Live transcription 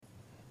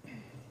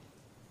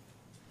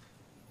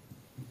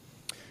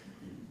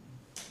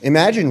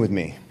Imagine with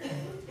me.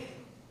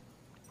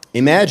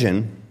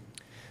 Imagine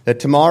that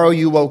tomorrow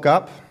you woke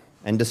up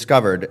and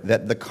discovered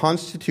that the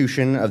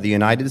Constitution of the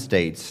United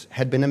States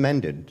had been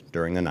amended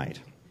during the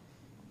night.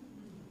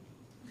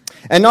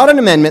 And not an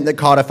amendment that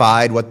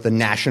codified what the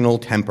national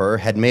temper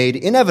had made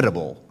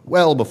inevitable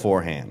well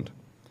beforehand,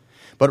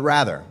 but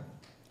rather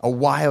a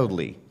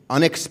wildly,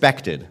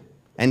 unexpected,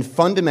 and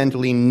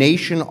fundamentally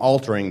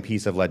nation-altering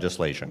piece of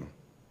legislation.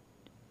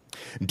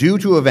 Due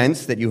to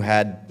events that you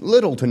had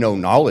little to no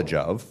knowledge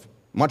of,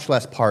 much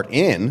less part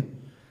in,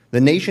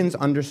 the nation's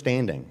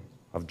understanding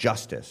of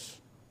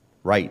justice,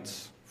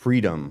 rights,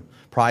 freedom,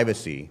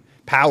 privacy,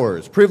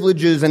 powers,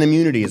 privileges, and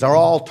immunities are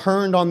all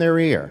turned on their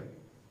ear.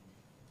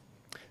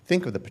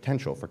 Think of the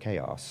potential for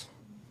chaos.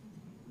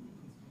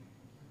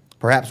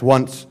 Perhaps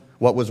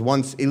what was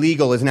once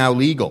illegal is now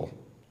legal.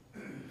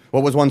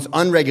 What was once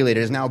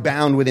unregulated is now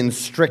bound within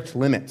strict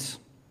limits.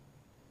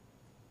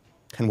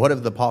 And what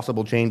of the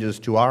possible changes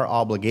to our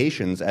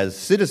obligations as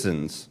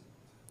citizens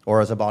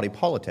or as a body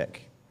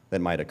politic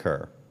that might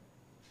occur?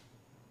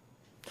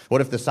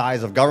 What if the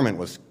size of government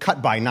was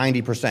cut by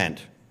 90%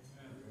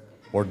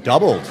 or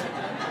doubled?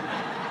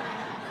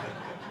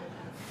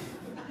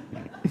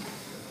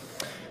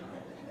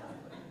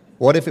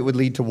 What if it would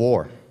lead to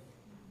war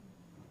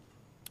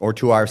or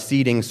to our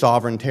ceding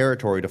sovereign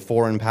territory to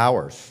foreign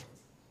powers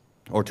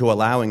or to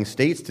allowing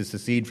states to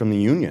secede from the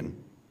Union?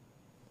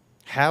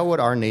 How would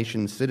our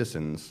nation's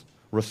citizens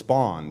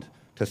respond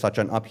to such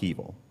an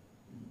upheaval?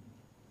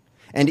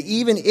 And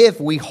even if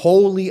we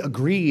wholly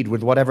agreed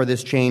with whatever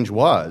this change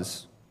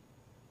was,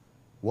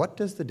 what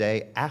does the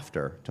day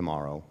after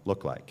tomorrow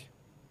look like?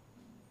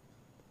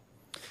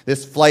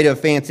 This flight of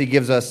fancy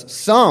gives us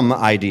some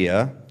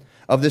idea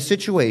of the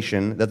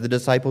situation that the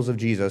disciples of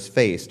Jesus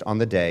faced on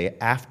the day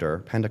after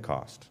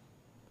Pentecost.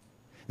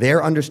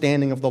 Their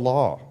understanding of the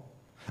law,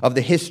 of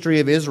the history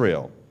of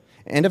Israel,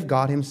 and of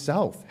God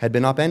himself had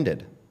been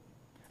upended.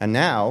 And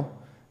now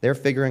they're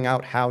figuring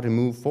out how to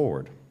move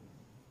forward.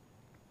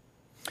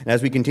 And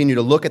as we continue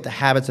to look at the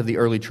habits of the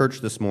early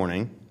church this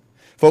morning,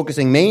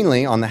 focusing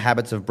mainly on the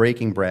habits of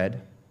breaking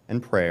bread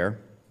and prayer,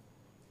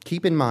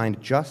 keep in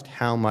mind just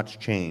how much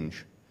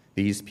change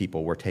these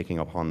people were taking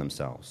upon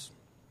themselves.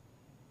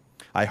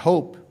 I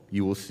hope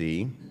you will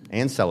see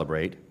and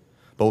celebrate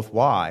both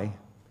why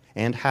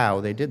and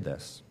how they did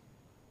this,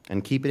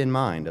 and keep it in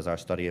mind as our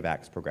study of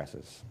Acts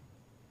progresses.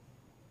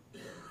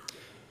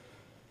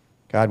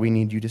 God, we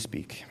need you to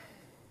speak.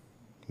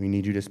 We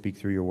need you to speak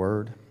through your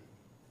word.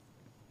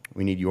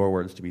 We need your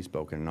words to be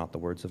spoken, not the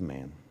words of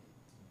man.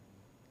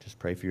 Just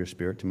pray for your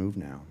Spirit to move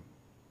now,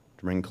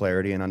 to bring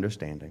clarity and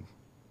understanding.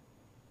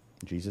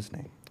 In Jesus'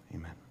 name,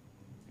 amen.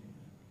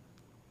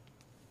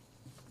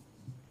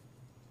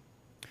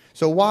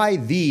 So why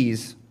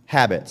these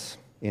habits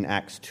in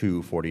Acts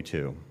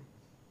 2:42?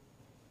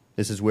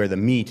 This is where the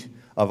meat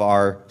of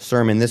our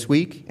sermon this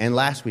week and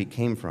last week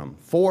came from.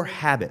 4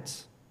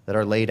 habits that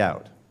are laid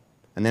out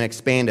and then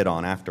expanded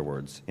on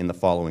afterwards in the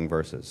following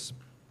verses.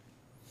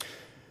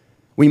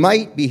 We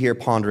might be here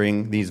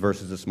pondering these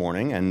verses this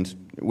morning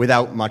and,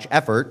 without much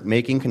effort,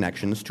 making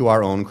connections to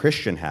our own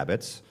Christian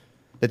habits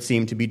that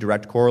seem to be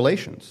direct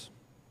correlations.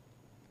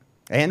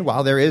 And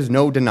while there is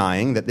no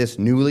denying that this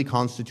newly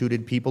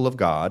constituted people of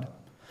God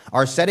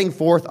are setting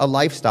forth a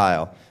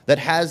lifestyle that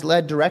has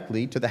led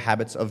directly to the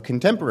habits of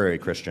contemporary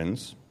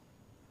Christians,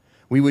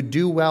 we would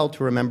do well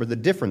to remember the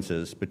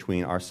differences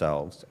between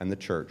ourselves and the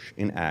church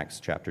in Acts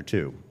chapter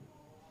 2.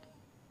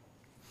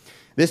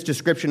 This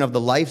description of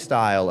the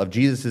lifestyle of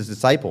Jesus'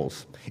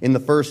 disciples in the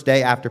first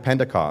day after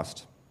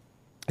Pentecost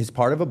is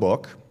part of a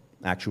book,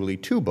 actually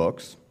 2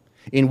 books,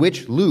 in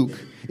which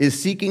Luke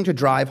is seeking to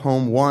drive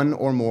home one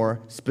or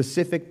more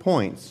specific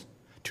points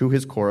to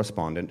his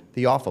correspondent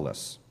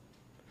Theophilus,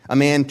 a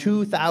man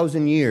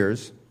 2,000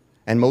 years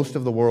and most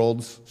of the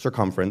world's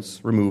circumference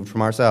removed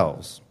from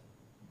ourselves.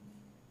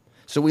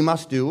 So we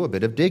must do a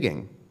bit of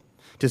digging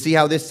to see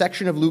how this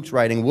section of Luke's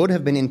writing would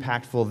have been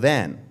impactful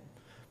then,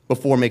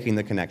 before making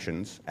the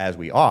connections, as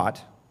we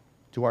ought,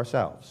 to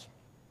ourselves.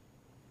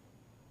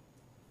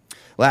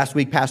 Last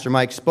week, Pastor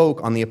Mike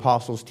spoke on the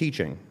apostles'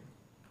 teaching.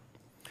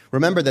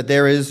 Remember that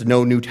there is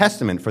no New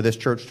Testament for this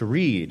church to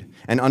read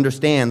and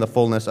understand the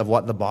fullness of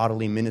what the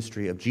bodily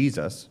ministry of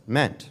Jesus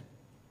meant,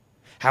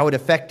 how it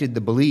affected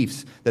the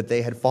beliefs that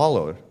they had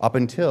followed up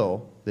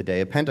until the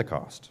day of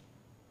Pentecost.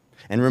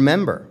 And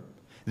remember,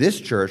 this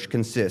church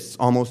consists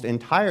almost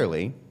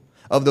entirely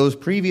of those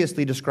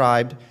previously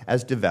described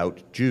as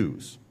devout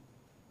Jews.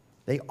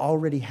 They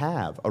already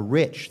have a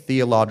rich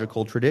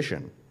theological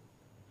tradition,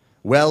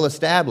 well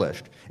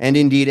established and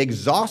indeed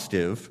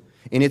exhaustive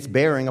in its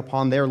bearing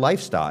upon their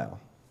lifestyle.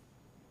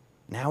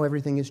 Now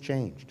everything is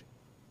changed.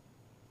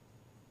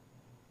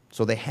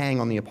 So they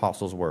hang on the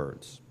apostles'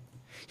 words,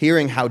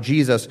 hearing how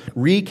Jesus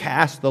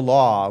recast the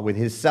law with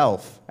his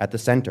self at the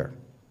center,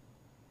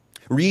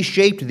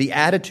 reshaped the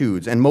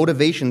attitudes and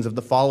motivations of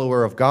the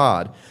follower of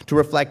God to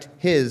reflect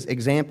his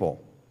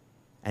example,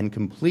 and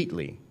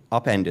completely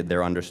upended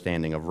their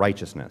understanding of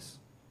righteousness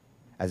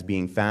as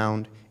being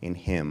found in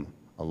him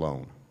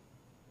alone.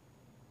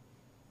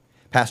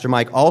 Pastor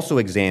Mike also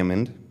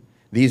examined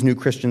these new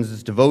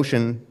Christians'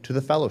 devotion to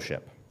the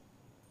fellowship.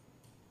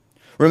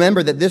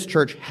 Remember that this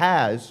church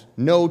has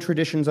no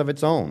traditions of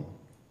its own,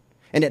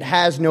 and it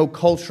has no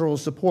cultural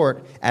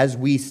support, as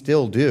we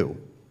still do,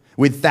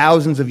 with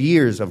thousands of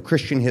years of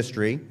Christian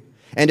history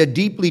and a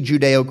deeply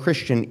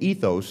Judeo-Christian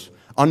ethos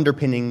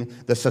underpinning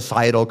the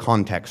societal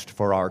context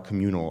for our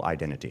communal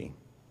identity.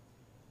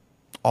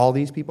 All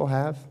these people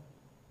have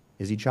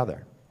is each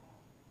other,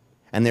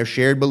 and their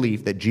shared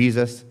belief that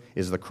Jesus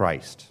is the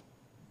Christ,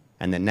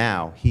 and that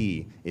now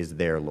he is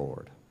their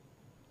Lord.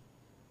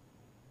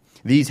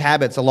 These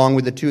habits, along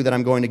with the two that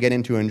I'm going to get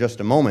into in just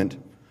a moment,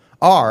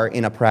 are,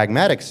 in a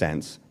pragmatic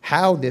sense,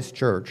 how this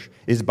church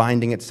is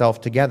binding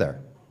itself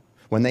together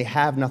when they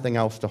have nothing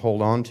else to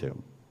hold on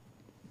to.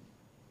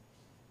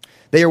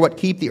 They are what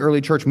keep the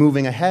early church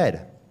moving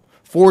ahead,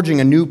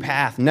 forging a new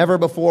path never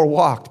before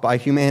walked by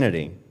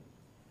humanity.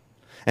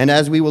 And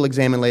as we will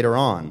examine later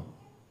on,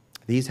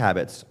 these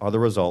habits are the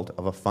result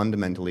of a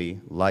fundamentally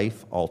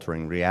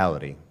life-altering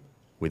reality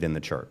within the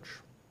church,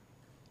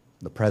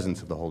 the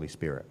presence of the Holy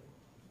Spirit.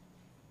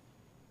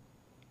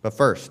 But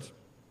first,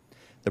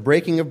 the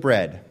breaking of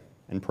bread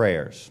and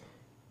prayers.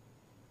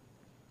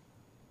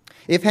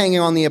 If hanging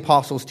on the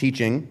apostles'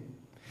 teaching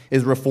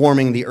is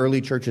reforming the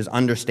early church's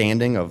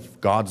understanding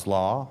of God's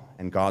law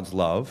and God's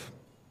love,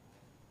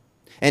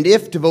 and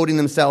if devoting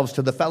themselves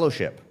to the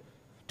fellowship,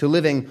 to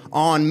living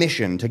on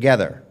mission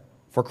together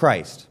for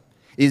Christ,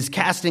 is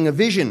casting a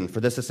vision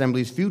for this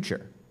assembly's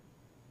future,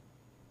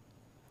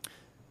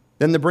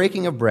 then the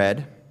breaking of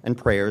bread and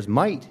prayers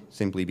might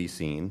simply be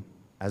seen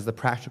as the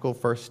practical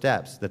first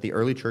steps that the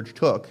early church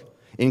took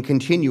in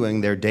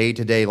continuing their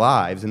day-to-day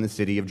lives in the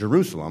city of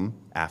Jerusalem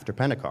after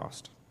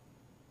Pentecost.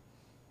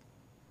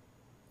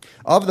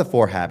 Of the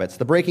four habits,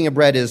 the breaking of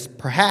bread is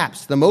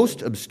perhaps the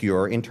most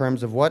obscure in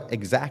terms of what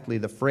exactly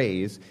the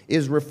phrase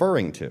is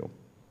referring to.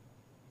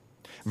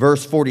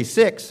 Verse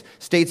 46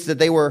 states that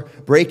they were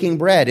breaking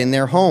bread in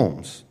their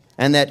homes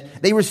and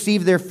that they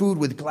received their food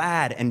with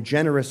glad and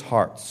generous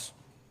hearts.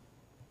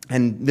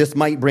 And this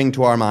might bring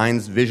to our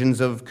minds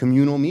visions of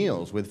communal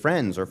meals with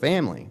friends or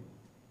family.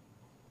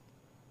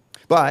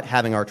 But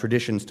having our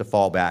traditions to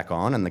fall back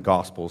on and the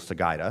Gospels to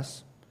guide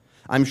us,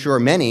 I'm sure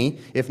many,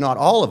 if not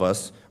all of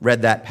us,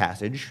 read that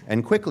passage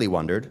and quickly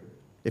wondered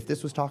if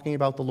this was talking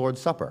about the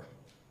Lord's Supper,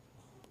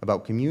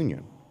 about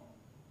communion.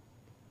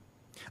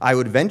 I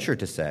would venture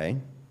to say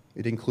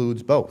it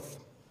includes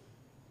both,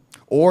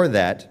 or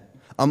that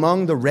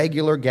among the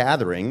regular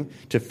gathering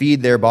to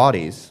feed their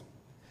bodies,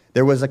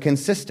 there was a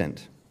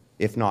consistent,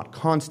 if not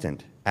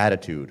constant,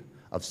 attitude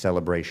of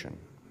celebration,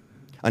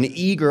 an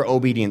eager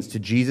obedience to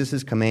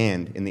Jesus'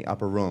 command in the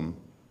upper room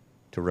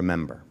to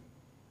remember.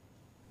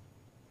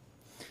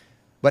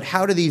 But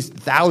how do these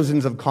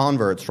thousands of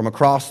converts from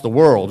across the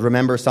world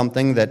remember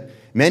something that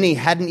many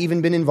hadn't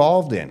even been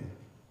involved in?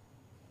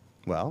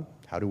 Well,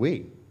 how do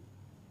we?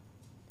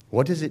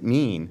 What does it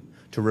mean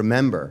to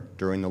remember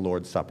during the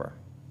Lord's Supper?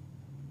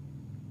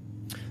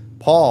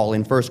 Paul,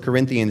 in 1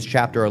 Corinthians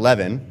chapter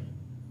 11,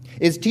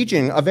 is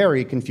teaching a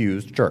very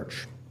confused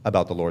church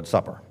about the Lord's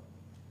Supper.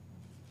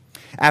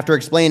 After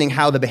explaining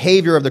how the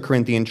behavior of the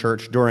Corinthian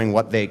church during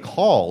what they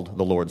called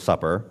the Lord's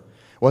Supper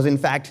was in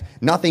fact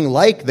nothing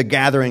like the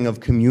gathering of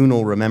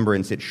communal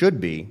remembrance it should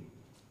be,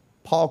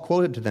 Paul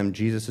quoted to them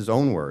Jesus'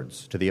 own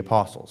words to the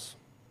apostles.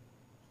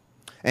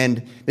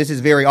 And this is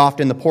very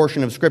often the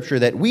portion of Scripture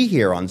that we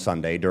hear on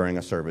Sunday during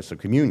a service of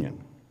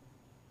communion.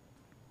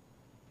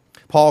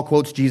 Paul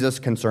quotes Jesus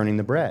concerning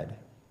the bread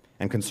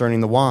and concerning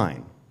the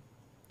wine,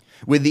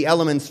 with the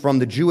elements from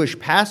the Jewish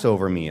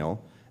Passover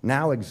meal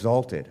now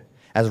exalted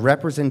as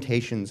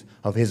representations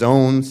of his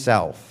own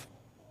self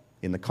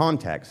in the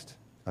context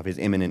of his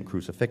imminent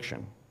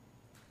crucifixion.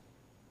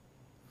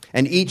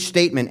 And each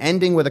statement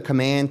ending with a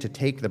command to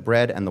take the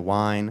bread and the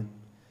wine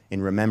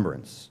in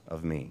remembrance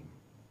of me.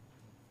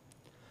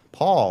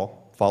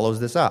 Paul follows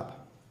this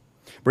up,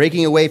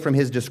 breaking away from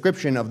his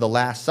description of the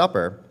Last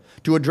Supper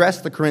to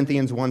address the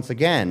Corinthians once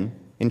again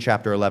in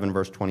chapter 11,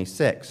 verse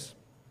 26.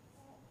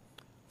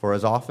 For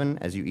as often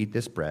as you eat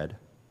this bread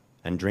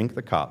and drink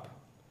the cup,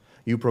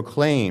 you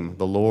proclaim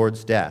the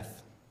Lord's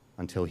death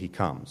until he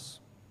comes.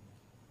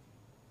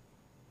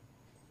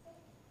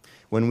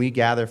 When we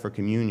gather for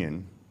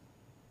communion,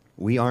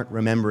 we aren't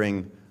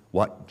remembering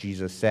what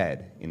Jesus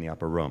said in the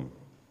upper room.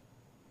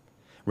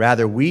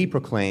 Rather, we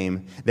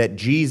proclaim that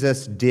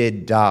Jesus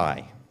did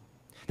die,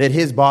 that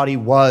his body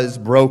was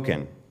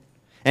broken,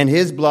 and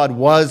his blood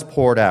was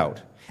poured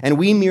out. And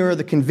we mirror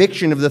the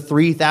conviction of the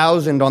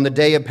 3,000 on the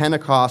day of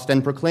Pentecost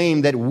and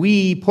proclaim that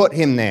we put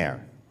him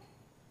there,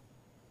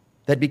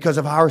 that because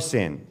of our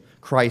sin,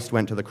 Christ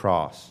went to the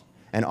cross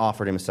and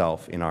offered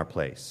himself in our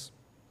place.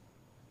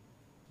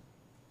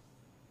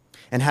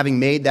 And having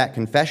made that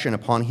confession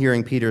upon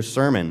hearing Peter's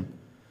sermon,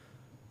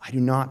 I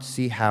do not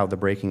see how the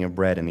breaking of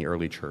bread in the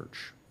early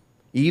church,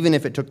 even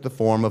if it took the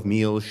form of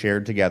meals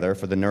shared together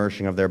for the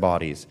nourishing of their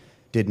bodies,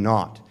 did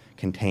not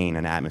contain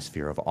an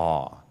atmosphere of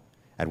awe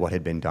at what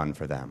had been done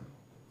for them.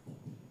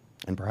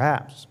 And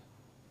perhaps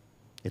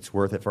It's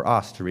worth it for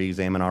us to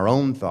re-examine our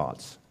own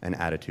thoughts and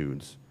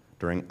attitudes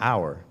during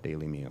our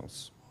daily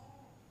meals,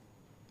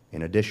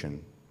 in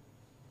addition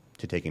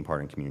to taking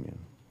part in communion.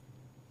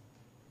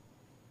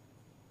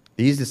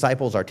 These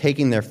disciples are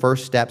taking their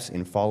first steps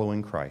in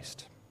following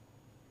Christ.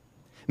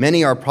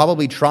 Many are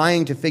probably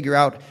trying to figure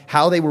out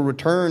how they will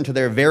return to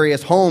their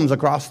various homes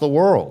across the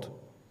world.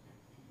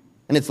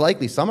 And it's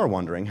likely some are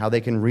wondering how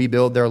they can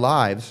rebuild their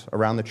lives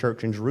around the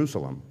church in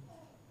Jerusalem.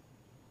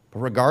 But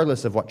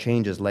regardless of what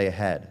changes lay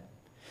ahead,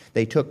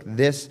 they took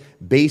this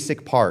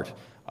basic part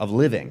of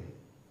living,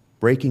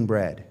 breaking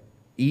bread,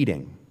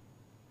 eating,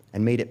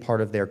 and made it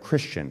part of their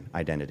Christian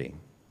identity,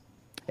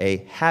 a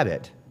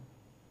habit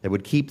that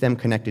would keep them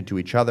connected to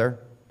each other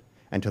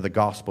and to the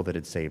gospel that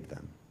had saved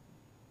them.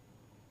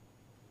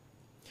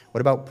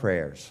 What about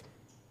prayers?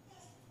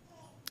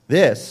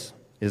 This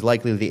is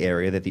likely the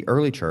area that the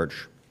early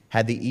church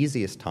had the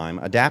easiest time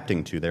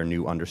adapting to their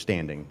new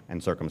understanding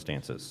and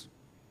circumstances.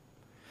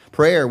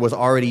 Prayer was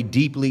already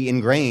deeply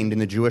ingrained in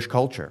the Jewish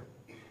culture.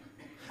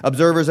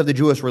 Observers of the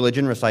Jewish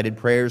religion recited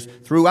prayers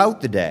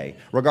throughout the day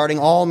regarding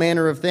all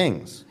manner of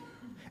things.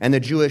 And the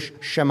Jewish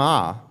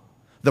Shema,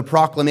 the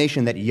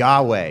proclamation that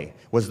Yahweh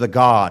was the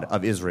God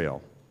of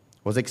Israel,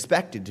 was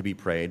expected to be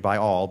prayed by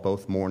all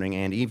both morning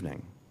and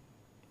evening.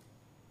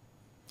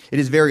 It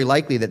is very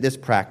likely that this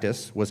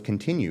practice was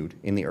continued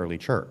in the early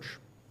church.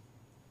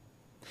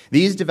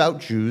 These devout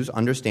Jews'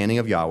 understanding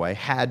of Yahweh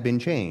had been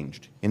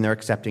changed in their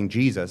accepting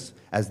Jesus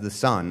as the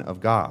Son of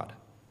God.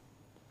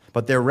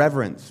 But their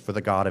reverence for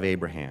the God of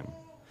Abraham,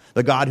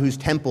 the God whose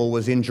temple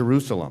was in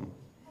Jerusalem,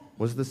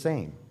 was the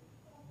same.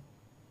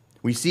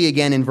 We see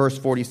again in verse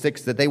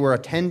 46 that they were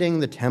attending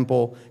the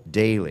temple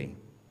daily.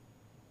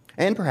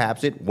 And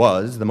perhaps it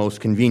was the most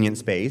convenient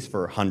space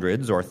for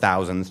hundreds or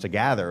thousands to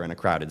gather in a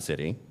crowded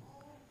city.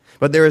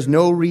 But there is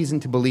no reason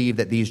to believe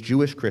that these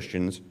Jewish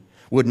Christians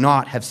would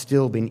not have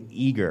still been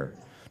eager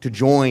to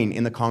join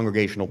in the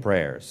congregational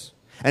prayers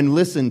and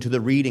listen to the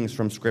readings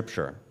from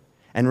Scripture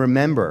and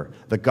remember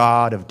the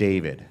God of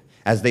David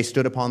as they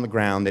stood upon the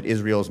ground that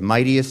Israel's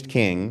mightiest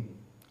king,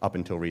 up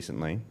until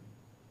recently,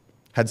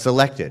 had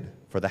selected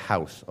for the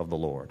house of the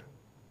Lord.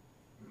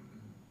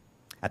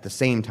 At the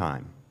same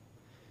time,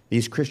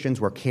 these Christians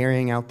were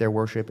carrying out their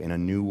worship in a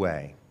new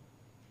way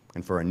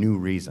and for a new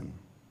reason.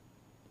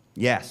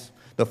 Yes,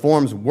 the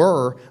forms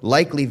were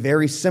likely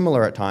very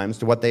similar at times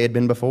to what they had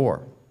been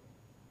before.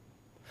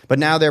 But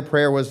now their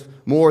prayer was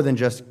more than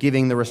just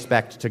giving the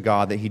respect to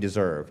God that he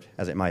deserved,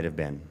 as it might have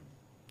been.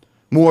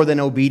 More than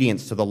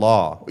obedience to the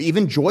law, or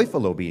even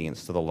joyful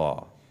obedience to the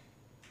law.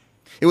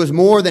 It was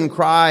more than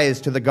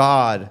cries to the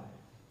God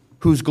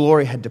whose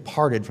glory had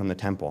departed from the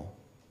temple,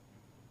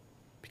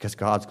 because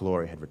God's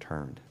glory had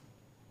returned.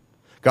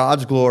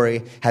 God's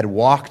glory had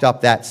walked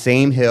up that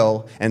same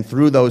hill and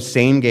through those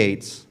same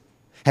gates,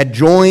 had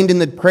joined in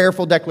the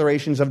prayerful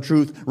declarations of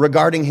truth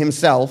regarding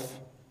himself,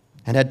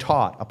 and had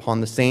taught upon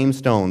the same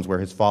stones where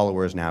his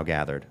followers now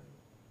gathered.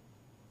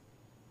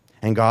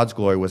 And God's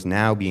glory was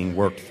now being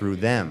worked through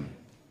them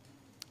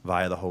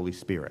via the Holy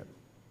Spirit.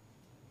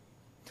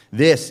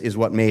 This is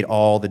what made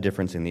all the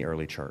difference in the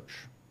early church.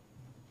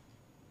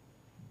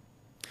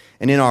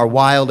 And in our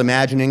wild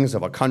imaginings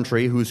of a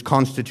country whose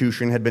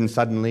constitution had been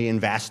suddenly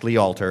and vastly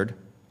altered,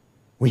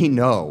 we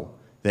know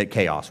that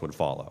chaos would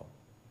follow.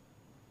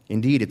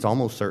 Indeed, it's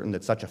almost certain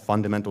that such a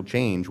fundamental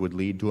change would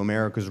lead to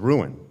America's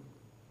ruin,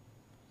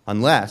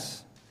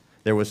 unless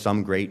there was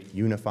some great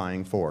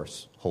unifying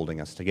force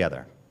holding us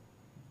together.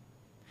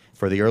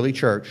 For the early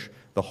church,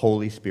 the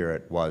Holy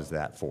Spirit was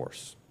that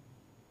force.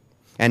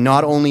 And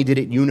not only did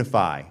it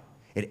unify,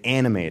 it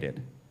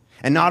animated.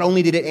 And not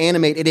only did it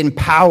animate, it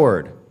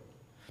empowered.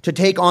 To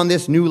take on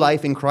this new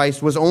life in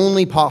Christ was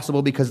only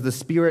possible because the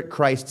Spirit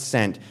Christ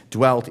sent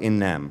dwelt in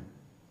them.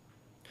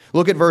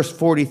 Look at verse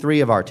 43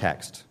 of our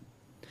text.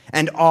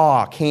 And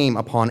awe came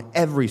upon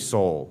every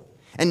soul,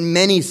 and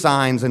many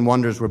signs and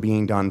wonders were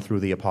being done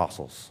through the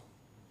apostles.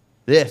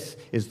 This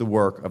is the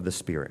work of the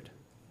Spirit.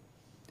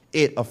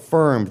 It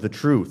affirmed the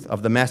truth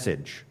of the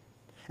message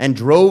and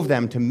drove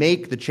them to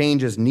make the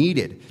changes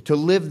needed to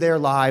live their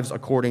lives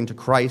according to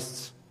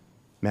Christ's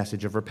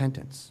message of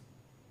repentance.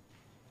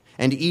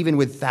 And even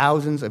with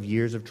thousands of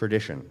years of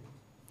tradition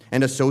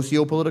and a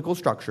socio-political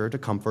structure to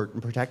comfort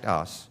and protect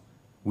us,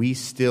 we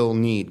still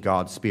need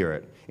God's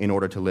Spirit in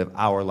order to live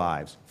our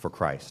lives for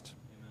Christ.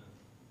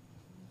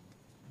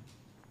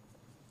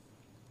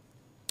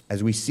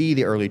 As we see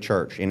the early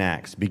church in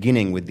Acts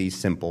beginning with these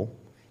simple,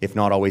 if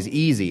not always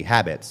easy,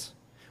 habits,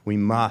 we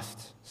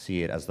must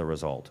see it as the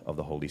result of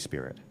the Holy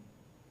Spirit.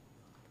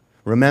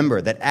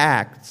 Remember that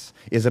Acts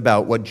is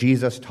about what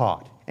Jesus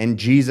taught and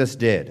Jesus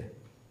did.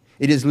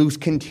 It is loose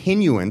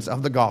continuance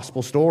of the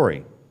gospel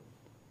story.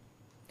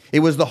 It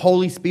was the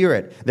Holy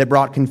Spirit that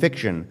brought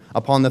conviction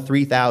upon the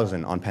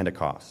 3,000 on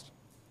Pentecost.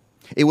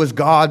 It was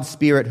God's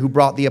Spirit who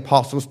brought the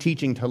apostles'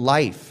 teaching to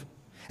life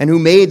and who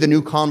made the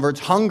new converts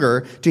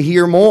hunger to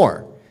hear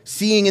more,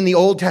 seeing in the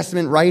Old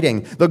Testament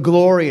writing the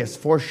glorious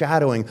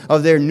foreshadowing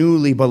of their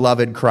newly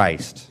beloved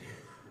Christ.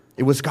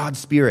 It was God's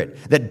Spirit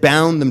that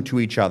bound them to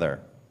each other,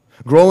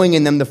 growing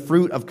in them the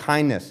fruit of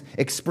kindness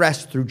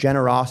expressed through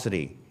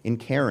generosity in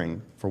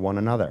caring for one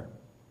another.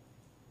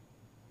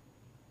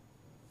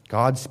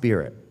 God's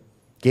Spirit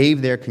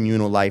gave their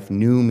communal life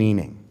new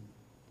meaning,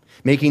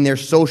 making their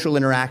social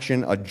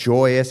interaction a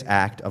joyous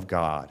act of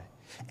God.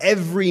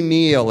 Every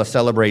meal a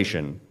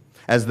celebration,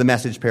 as the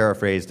Message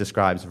paraphrase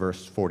describes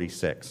verse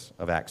 46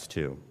 of Acts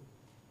 2.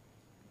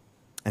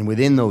 And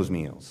within those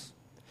meals,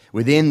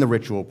 within the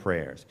ritual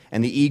prayers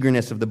and the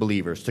eagerness of the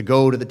believers to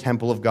go to the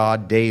temple of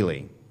God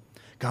daily,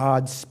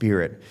 God's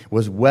Spirit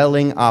was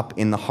welling up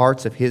in the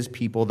hearts of his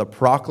people the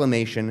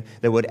proclamation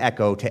that would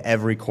echo to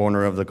every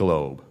corner of the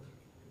globe.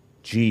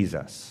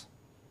 Jesus.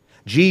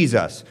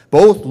 Jesus,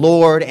 both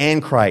Lord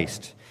and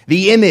Christ,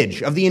 the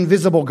image of the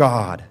invisible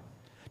God.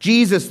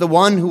 Jesus, the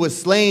one who was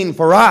slain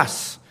for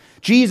us.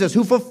 Jesus,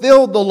 who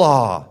fulfilled the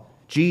law.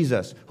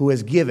 Jesus, who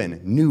has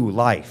given new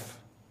life.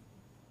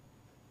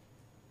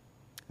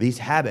 These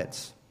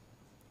habits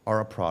are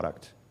a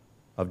product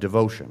of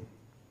devotion.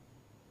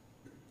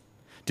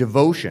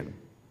 Devotion,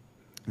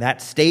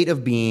 that state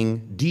of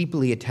being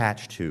deeply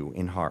attached to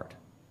in heart,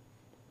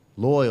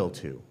 loyal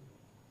to,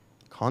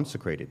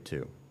 consecrated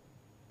to.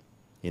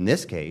 In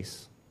this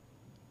case,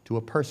 to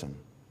a person.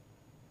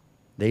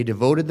 They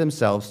devoted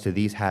themselves to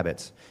these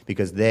habits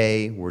because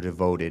they were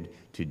devoted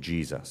to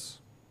Jesus.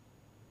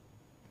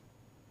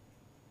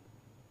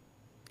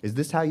 Is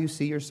this how you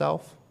see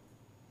yourself?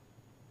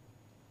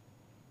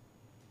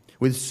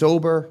 With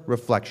sober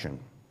reflection,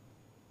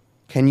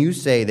 can you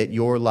say that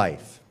your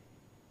life,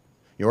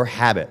 your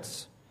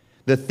habits,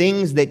 the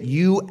things that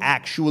you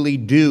actually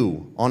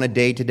do on a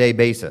day-to-day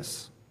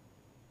basis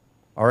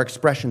are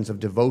expressions of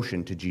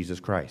devotion to Jesus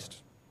Christ?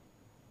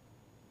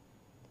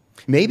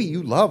 Maybe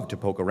you love to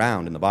poke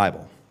around in the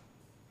Bible.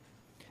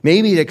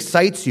 Maybe it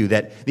excites you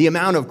that the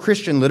amount of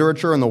Christian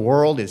literature in the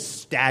world is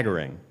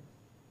staggering.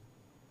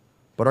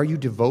 But are you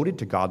devoted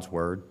to God's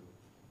Word?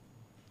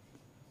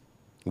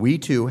 We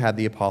too have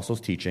the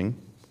apostles' teaching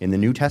in the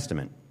New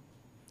Testament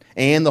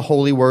and the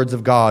holy words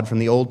of God from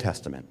the Old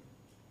Testament.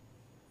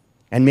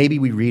 And maybe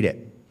we read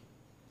it,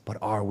 but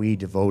are we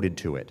devoted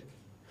to it?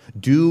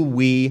 Do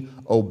we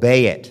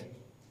obey it?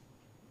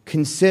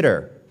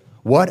 Consider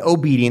what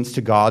obedience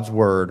to God's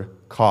Word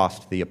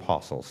cost the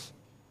apostles.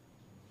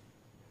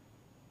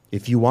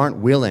 If you aren't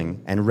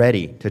willing and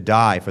ready to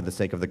die for the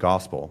sake of the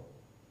gospel,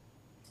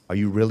 are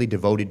you really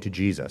devoted to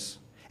Jesus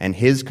and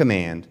his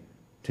command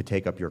to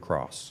take up your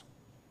cross?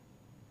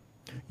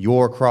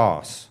 Your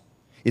cross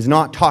is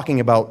not talking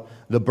about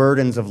the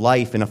burdens of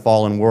life in a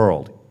fallen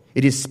world.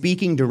 It is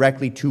speaking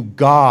directly to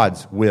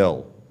God's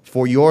will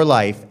for your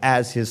life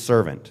as his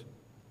servant,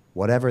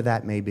 whatever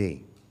that may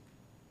be.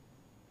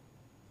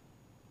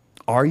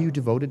 Are you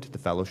devoted to the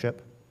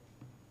fellowship?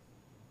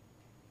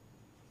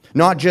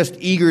 Not just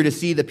eager to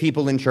see the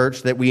people in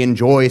church that we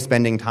enjoy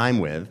spending time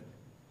with,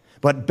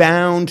 but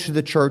bound to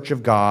the church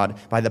of God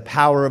by the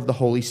power of the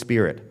Holy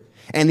Spirit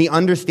and the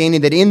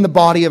understanding that in the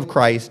body of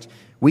Christ,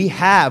 we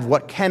have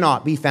what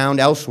cannot be found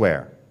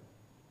elsewhere.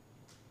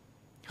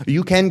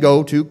 You can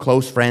go to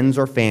close friends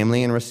or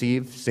family and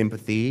receive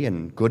sympathy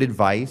and good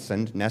advice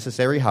and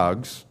necessary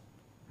hugs,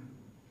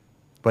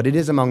 but it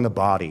is among the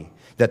body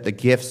that the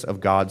gifts of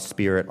God's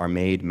Spirit are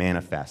made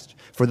manifest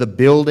for the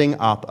building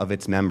up of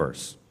its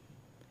members.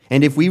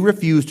 And if we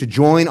refuse to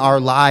join our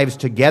lives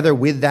together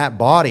with that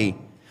body,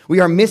 we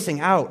are missing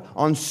out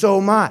on so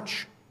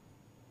much.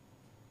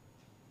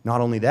 Not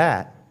only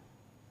that,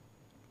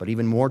 but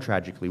even more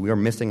tragically, we are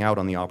missing out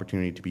on the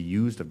opportunity to be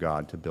used of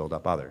God to build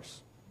up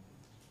others.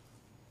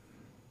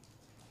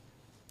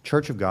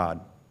 Church of God,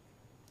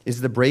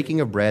 is the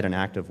breaking of bread an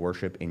act of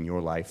worship in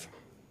your life?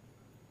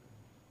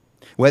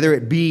 Whether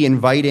it be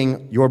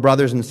inviting your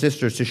brothers and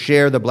sisters to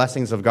share the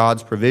blessings of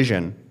God's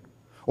provision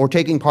or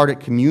taking part at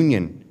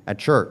communion at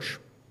church,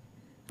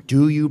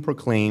 do you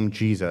proclaim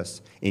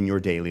Jesus in your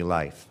daily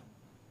life?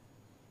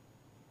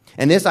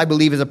 And this, I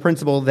believe, is a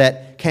principle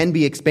that can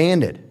be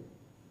expanded.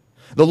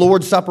 The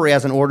Lord's Supper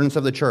as an ordinance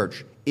of the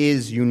church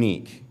is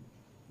unique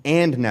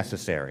and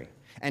necessary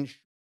and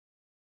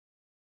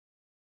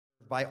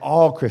by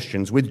all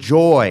Christians with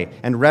joy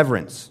and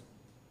reverence.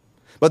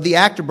 But the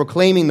act of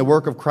proclaiming the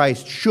work of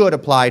Christ should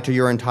apply to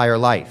your entire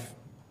life,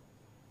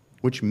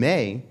 which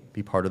may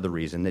be part of the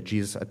reason that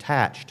Jesus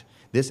attached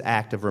this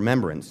act of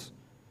remembrance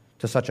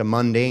to such a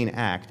mundane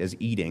act as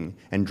eating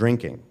and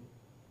drinking.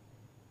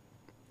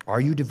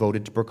 Are you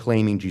devoted to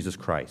proclaiming Jesus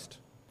Christ,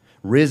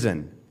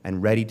 risen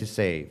and ready to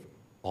save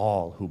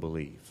all who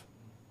believe?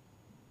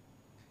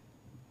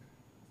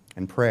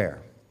 And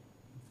prayer.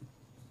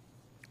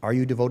 Are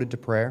you devoted to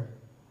prayer?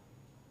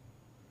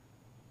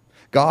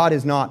 God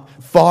is not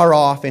far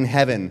off in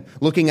heaven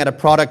looking at a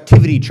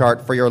productivity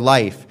chart for your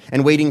life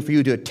and waiting for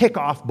you to tick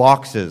off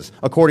boxes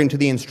according to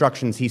the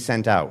instructions he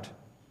sent out.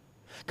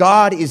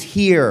 God is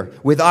here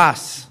with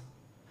us,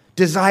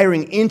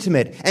 desiring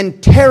intimate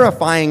and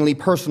terrifyingly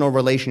personal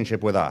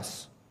relationship with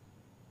us.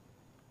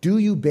 Do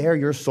you bear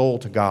your soul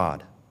to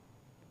God?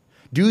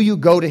 Do you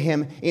go to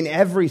him in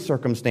every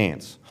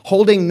circumstance,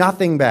 holding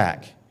nothing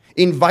back,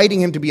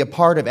 inviting him to be a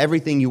part of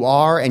everything you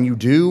are and you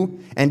do,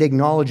 and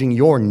acknowledging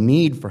your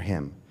need for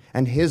him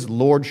and his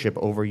lordship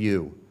over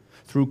you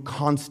through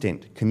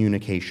constant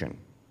communication.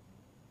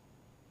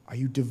 Are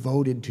you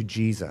devoted to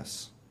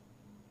Jesus?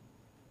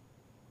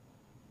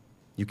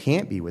 You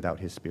can't be without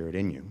his Spirit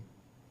in you.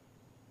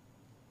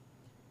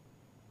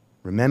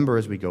 Remember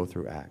as we go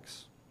through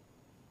Acts,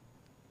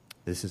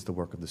 this is the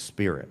work of the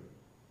Spirit.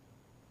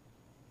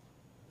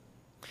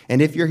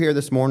 And if you're here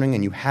this morning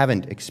and you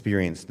haven't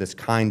experienced this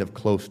kind of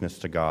closeness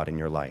to God in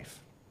your life,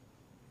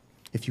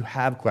 if you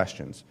have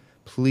questions,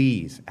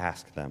 please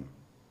ask them.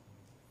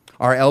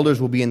 Our elders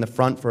will be in the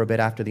front for a bit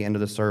after the end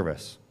of the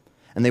service,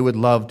 and they would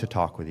love to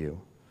talk with you.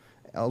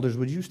 Elders,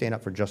 would you stand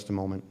up for just a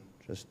moment?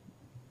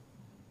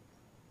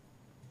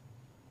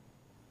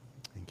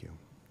 Thank you.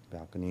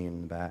 Balcony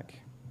in the back.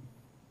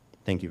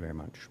 Thank you very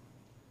much.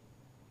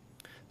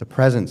 The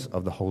presence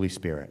of the Holy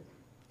Spirit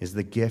is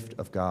the gift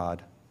of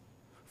God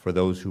for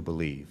those who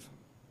believe.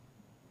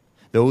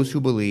 Those who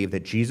believe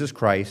that Jesus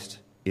Christ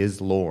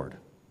is Lord,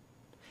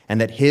 and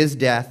that his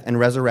death and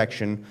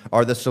resurrection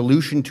are the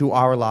solution to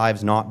our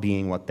lives not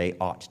being what they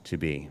ought to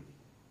be.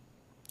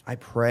 I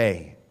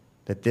pray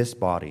that this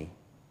body,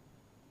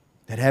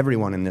 that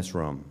everyone in this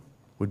room,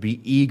 would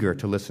be eager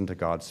to listen to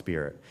God's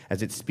Spirit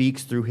as it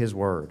speaks through his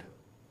word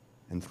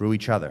and through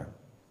each other.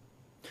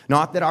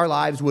 Not that our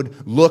lives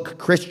would look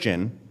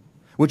Christian,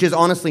 which is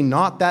honestly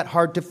not that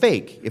hard to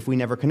fake if we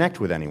never connect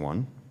with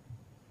anyone,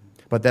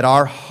 but that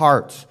our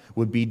hearts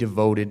would be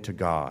devoted to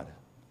God,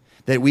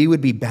 that we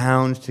would be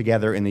bound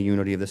together in the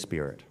unity of the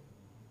Spirit,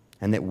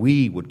 and that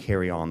we would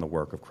carry on the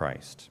work of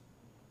Christ,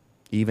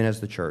 even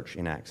as the church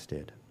in Acts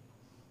did.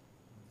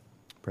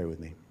 Pray with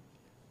me.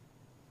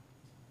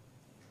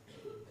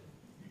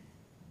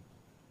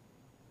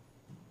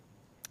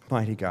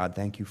 Mighty God,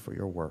 thank you for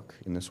your work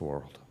in this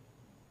world.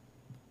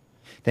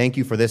 Thank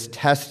you for this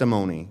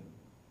testimony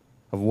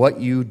of what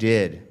you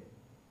did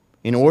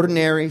in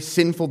ordinary,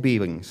 sinful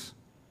beings,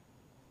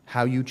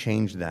 how you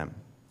changed them,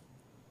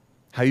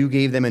 how you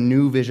gave them a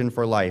new vision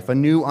for life, a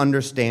new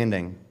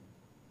understanding,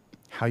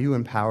 how you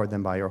empowered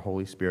them by your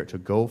Holy Spirit to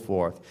go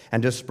forth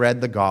and to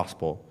spread the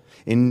gospel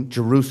in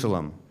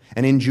Jerusalem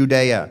and in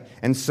Judea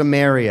and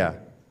Samaria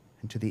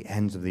and to the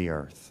ends of the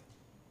earth.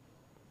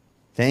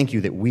 Thank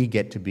you that we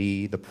get to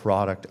be the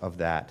product of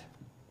that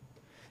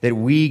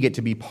we get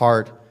to be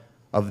part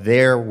of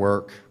their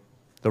work,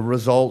 the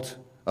result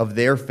of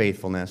their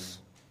faithfulness,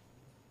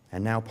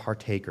 and now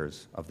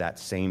partakers of that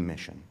same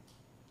mission.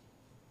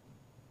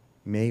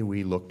 May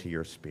we look to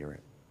your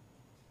Spirit.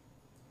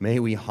 May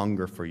we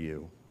hunger for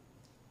you.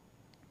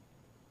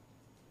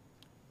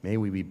 May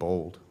we be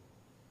bold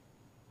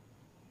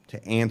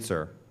to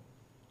answer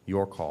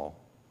your call,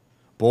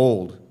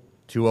 bold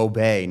to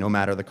obey no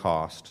matter the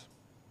cost.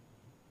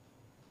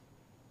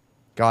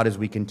 God, as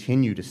we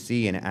continue to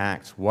see in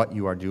Acts what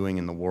you are doing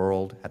in the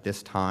world at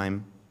this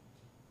time,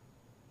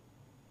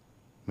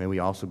 may we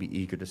also be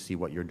eager to see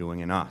what you're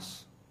doing in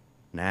us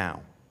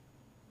now.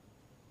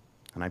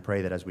 And I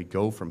pray that as we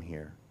go from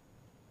here,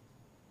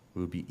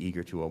 we would be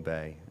eager to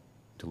obey,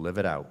 to live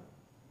it out,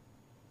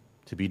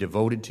 to be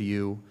devoted to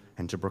you,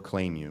 and to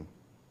proclaim you.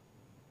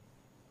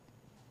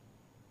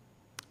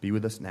 Be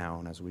with us now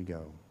and as we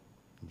go.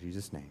 In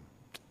Jesus' name,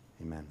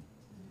 amen.